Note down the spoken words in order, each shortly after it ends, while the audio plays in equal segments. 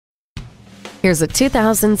Here's a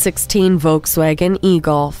 2016 Volkswagen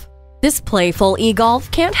e-Golf. This playful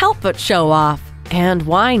e-Golf can't help but show off. And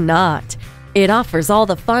why not? It offers all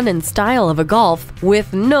the fun and style of a Golf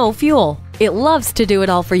with no fuel. It loves to do it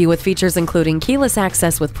all for you with features including keyless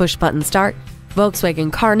access with push-button start,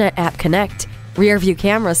 Volkswagen CarNet App Connect, rear-view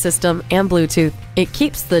camera system, and Bluetooth. It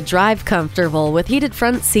keeps the drive comfortable with heated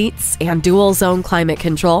front seats and dual-zone climate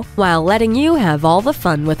control while letting you have all the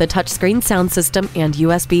fun with a touchscreen sound system and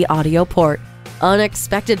USB audio port.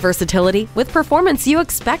 Unexpected versatility with performance you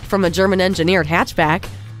expect from a German-engineered hatchback,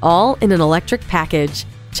 all in an electric package.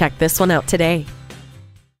 Check this one out today.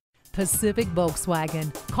 Pacific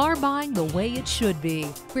Volkswagen, car buying the way it should be.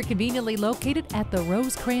 We're conveniently located at the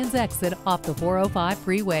Rosecrans exit off the 405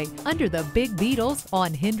 freeway under the Big Beetles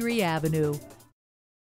on Hendry Avenue.